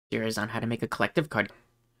Series on how to make a collective card game.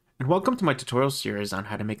 And welcome to my tutorial series on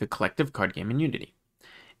how to make a collective card game in Unity.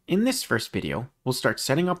 In this first video, we'll start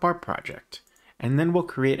setting up our project, and then we'll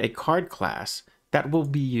create a card class that will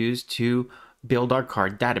be used to build our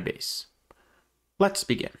card database. Let's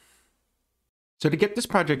begin. So to get this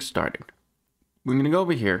project started, we're going to go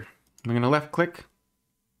over here, we're going to left click,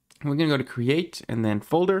 we're going to go to create and then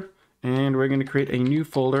folder, and we're going to create a new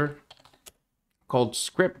folder called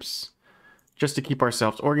scripts, just to keep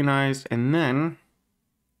ourselves organized. And then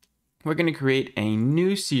we're going to create a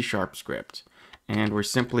new C# script, and we're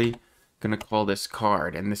simply going to call this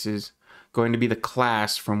card, and this is going to be the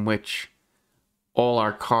class from which all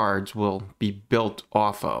our cards will be built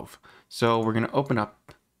off of. So we're going to open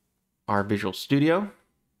up our Visual Studio,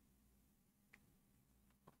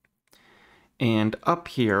 and up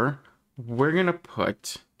here we're going to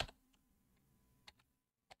put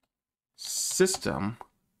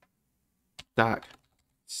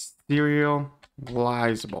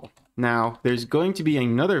system.serializable. Now, there's going to be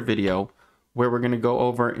another video where we're going to go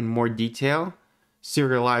over in more detail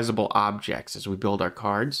serializable objects as we build our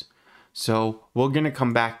cards. So we're going to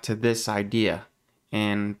come back to this idea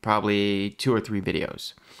in probably 2 or 3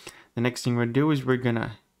 videos. The next thing we're going to do is we're going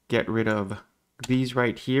to get rid of these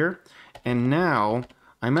right here. And now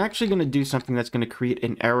I'm actually going to do something that's going to create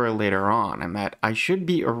an error later on, and that I should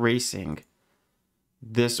be erasing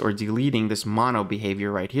this or deleting this mono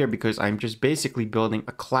behavior right here, because I'm just basically building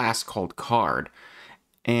a class called card.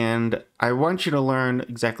 And I want you to learn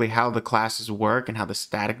exactly how the classes work and how the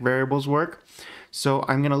static variables work. So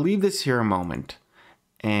I'm going to leave this here a moment,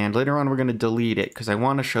 and later on we're going to delete it because I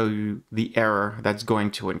want to show you the error that's going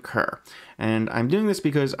to incur. And I'm doing this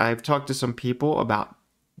because I've talked to some people about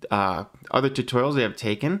other tutorials they have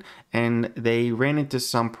taken, and they ran into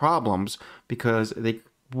some problems because they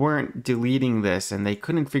weren't deleting this and they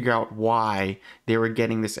couldn't figure out why they were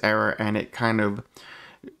getting this error, and it kind of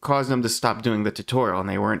caused them to stop doing the tutorial, and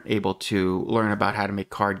they weren't able to learn about how to make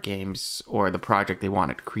card games or the project they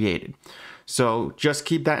wanted created. So just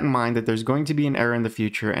keep that in mind, that there's going to be an error in the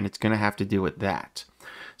future, and it's going to have to do with that.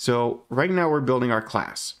 So right now we're building our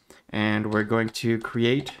class, and we're going to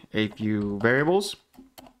create a few variables.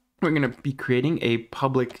 We're going to be creating a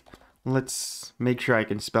public, let's make sure I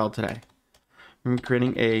can spell today. We're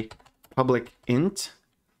creating a public int,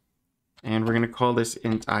 and we're going to call this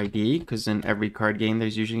int ID, because in every card game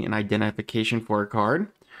there's usually an identification for a card.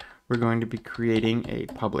 We're going to be creating a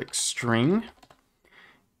public string,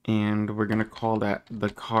 and we're going to call that the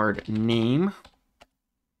card name.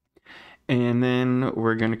 And then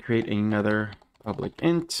we're going to create another public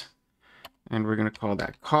int, and we're going to call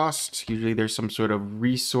that cost. Usually there's some sort of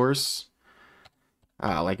resource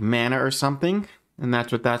like mana or something, and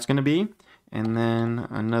that's what that's going to be. And then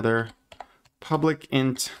another public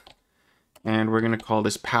int, and we're going to call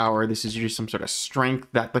this power. This is usually some sort of strength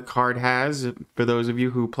that the card has, for those of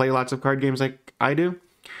you who play lots of card games like I do.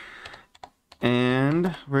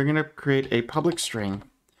 And we're going to create a public string,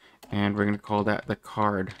 and we're going to call that the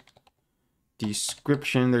card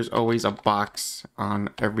description. There's always a box on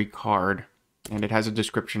every card, and it has a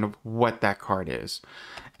description of what that card is.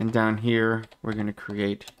 And down here we're going to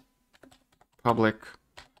create public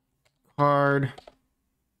card,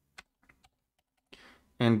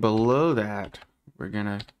 and below that we're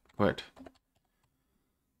gonna put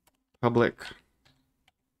public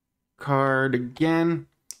card again,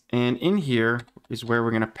 and in here is where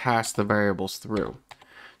we're gonna pass the variables through.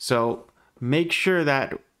 So make sure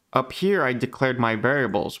that up here I declared my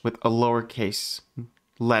variables with a lowercase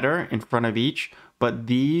letter in front of each, but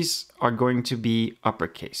these are going to be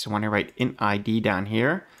uppercase. So when I write int ID down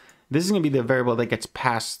here, this is going to be the variable that gets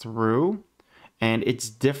passed through, and it's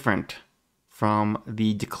different from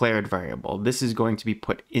the declared variable. This is going to be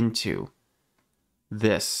put into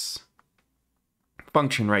this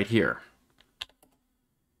function right here.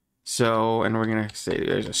 So, and we're going to say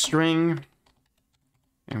there's a string,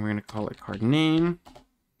 and we're going to call it card name,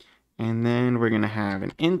 and then we're going to have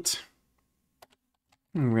an int,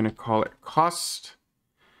 and we're going to call it cost,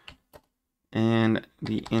 and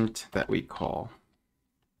the int that we call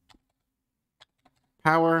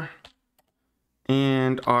power,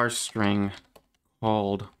 and our string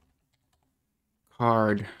called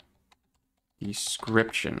card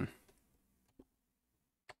description.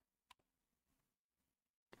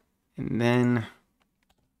 And then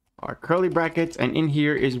our curly brackets, and in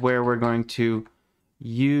here is where we're going to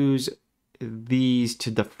use these to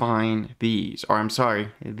define these, or I'm sorry,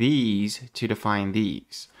 these to define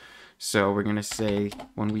these. So we're going to say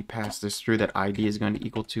when we pass this through that ID is going to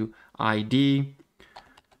equal to ID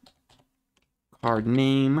card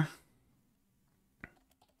name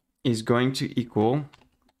is going to equal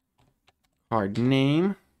card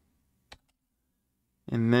name,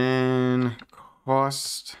 and then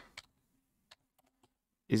cost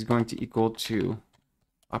is going to equal to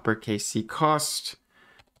uppercase C cost,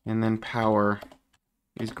 and then power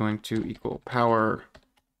is going to equal power.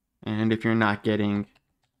 And if you're not getting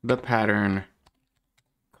the pattern,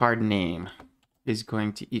 card name is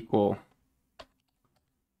going to equal,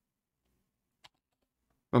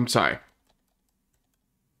 I'm sorry,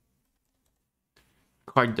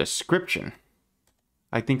 card description.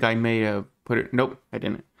 I think I may have put it, nope, I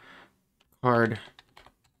didn't. Card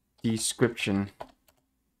description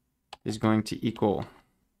is going to equal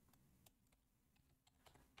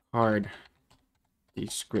card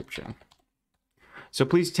description. So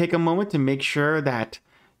please take a moment to make sure that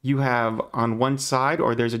you have on one side,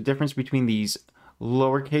 or there's a difference between these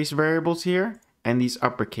lowercase variables here and these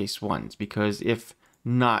uppercase ones, because if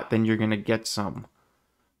not, then you're going to get some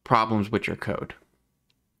problems with your code.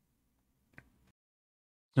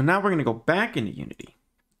 So now we're going to go back into Unity,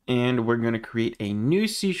 and we're going to create a new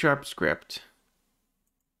C# script,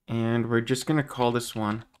 and we're just going to call this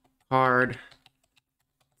one card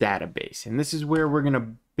database. And this is where we're going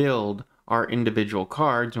to build our individual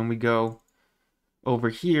cards. When we go over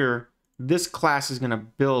here, this class is going to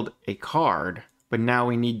build a card, but now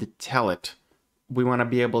we need to tell it. We want to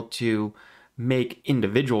be able to make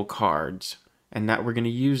individual cards, and that we're going to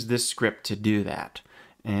use this script to do that.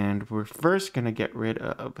 And we're first going to get rid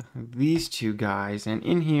of these two guys, and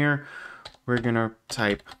in here we're going to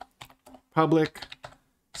type public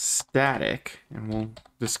static, and we'll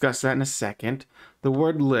discuss that in a second, the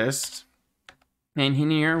word list, and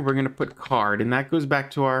in here we're going to put card, and that goes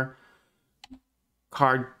back to our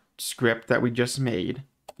card script that we just made.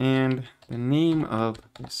 And the name of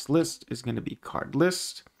this list is going to be card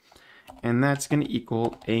list, and that's going to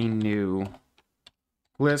equal a new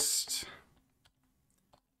list,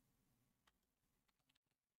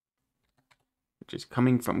 which is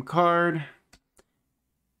coming from card,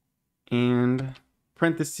 and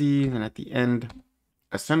parentheses, and at the end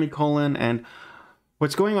a semicolon. And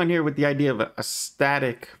what's going on here with the idea of a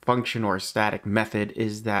static function or a static method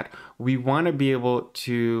is that we want to be able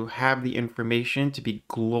to have the information to be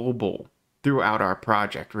global throughout our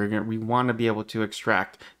project. We want to be able to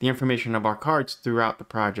extract the information of our cards throughout the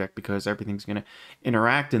project, because everything's going to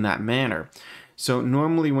interact in that manner. So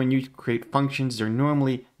normally when you create functions, they're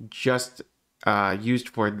normally just used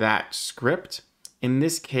for that script. In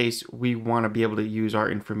this case, we want to be able to use our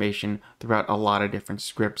information throughout a lot of different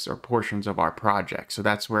scripts or portions of our project. So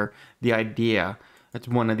that's where the idea, that's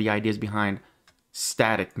one of the ideas behind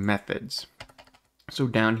static methods. So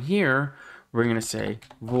down here, we're going to say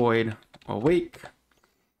void awake.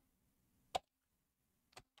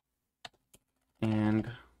 And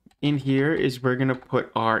in here is we're going to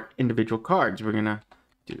put our individual cards. We're going to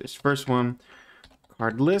do this first one,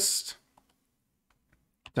 card list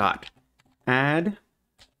dot add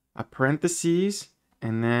a parentheses,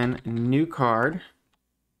 and then new card,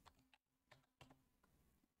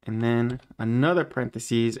 and then another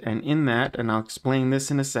parentheses, and in that, and I'll explain this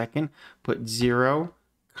in a second, put 0,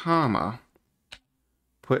 comma,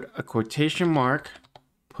 put a quotation mark,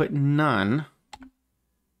 put none,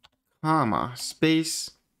 comma,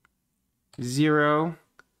 space, 0,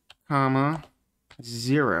 comma,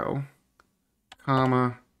 0,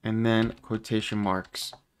 comma, and then quotation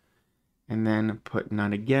marks, and then put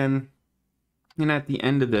none again, and at the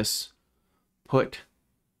end of this put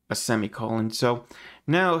a semicolon. So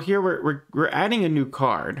now here we're adding a new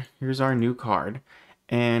card. Here's our new card,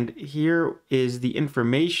 and here is the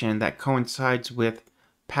information that coincides with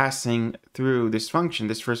passing through this function.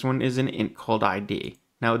 This first one is an int called ID.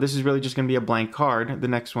 Now this is really just going to be a blank card. The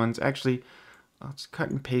next one's actually, let's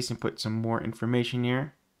cut and paste and put some more information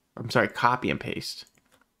here. I'm sorry, copy and paste,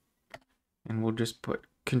 and we'll just put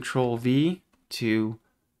Control V to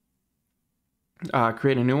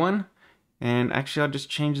create a new one. And actually I'll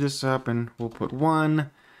just change this up, and we'll put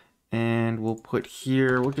 1, and we'll put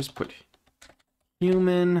here, we'll just put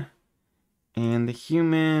human, and the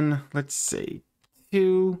human, let's say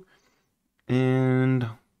 2 and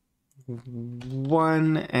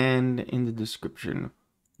 1, and in the description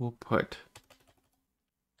we'll put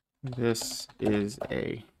this is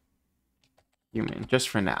a human, just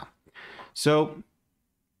for now. So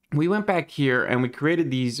we went back here and we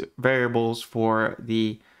created these variables for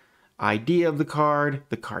the ID of the card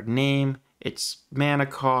name, its mana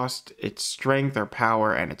cost, its strength or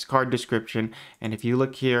power, and its card description. And if you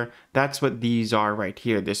look here, that's what these are right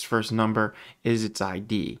here. This first number is its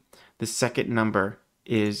ID. The second number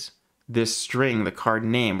is this string, the card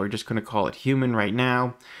name. We're just going to call it human right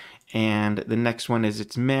now. And the next one is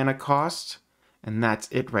its mana cost. And that's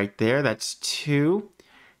it right there. That's 2.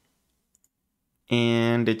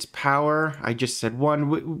 And its power, I just said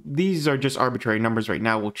 1. These are just arbitrary numbers right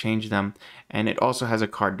now. We'll change them. And it also has a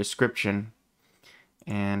card description.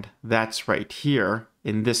 And that's right here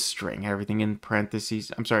in this string. Everything in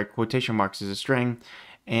parentheses, I'm sorry, quotation marks is a string.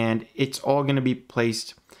 And it's all going to be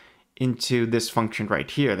placed into this function right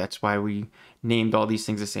here. That's why we named all these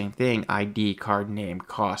things the same thing: ID, card name,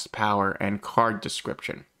 cost, power, and card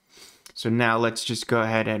description. So now let's just go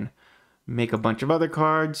ahead and make a bunch of other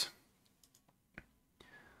cards.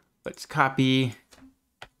 Let's copy,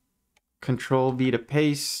 Control V to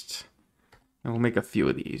paste, and we'll make a few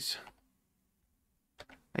of these.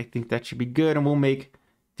 I think that should be good, and we'll make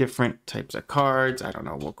different types of cards. I don't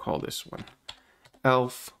know, we'll call this one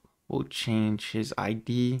Elf. We'll change his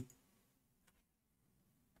ID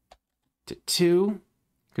to 2,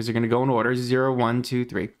 because they're going to go in order, 0, 1, 2,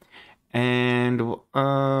 3. And,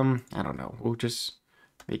 I don't know, we'll just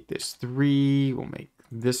make this 3, we'll make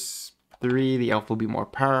this 3, the elf will be more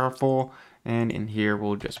powerful, and in here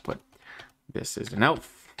we'll just put this is an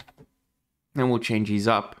elf, and we'll change these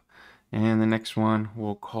up, and the next one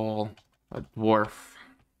we'll call a dwarf,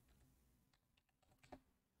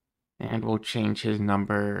 and we'll change his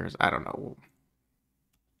numbers, I don't know,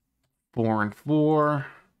 4 and 4.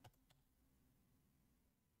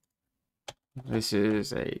 This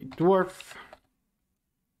is a dwarf.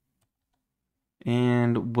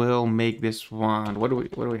 And we'll make this one. What do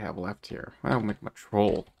we have left here? I'll make him a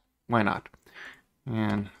troll. Why not?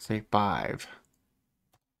 And say 5.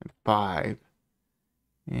 And 5.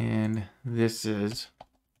 And this is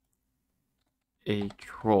a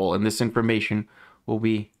troll. And this information will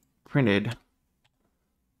be printed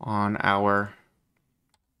on our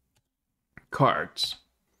cards.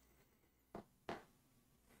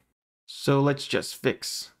 So let's just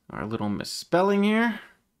fix our little misspelling here.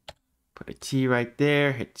 Put a T right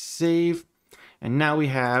there, hit save. And now we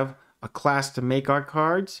have a class to make our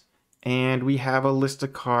cards, and we have a list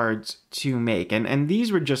of cards to make. And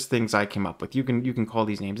these were just things I came up with. You can call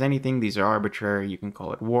these names anything. These are arbitrary. You can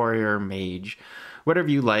call it warrior, mage, whatever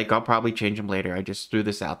you like. I'll probably change them later. I just threw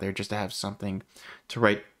this out there just to have something to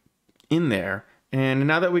write in there. And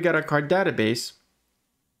now that we got our card database,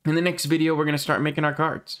 in the next video, we're going to start making our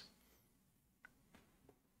cards.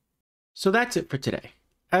 So that's it for today.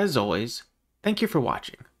 As always, thank you for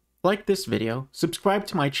watching. Like this video, subscribe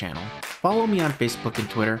to my channel, follow me on Facebook and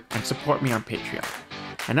Twitter, and support me on Patreon.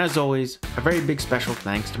 And as always, a very big special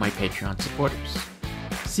thanks to my Patreon supporters.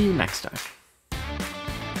 See you next time.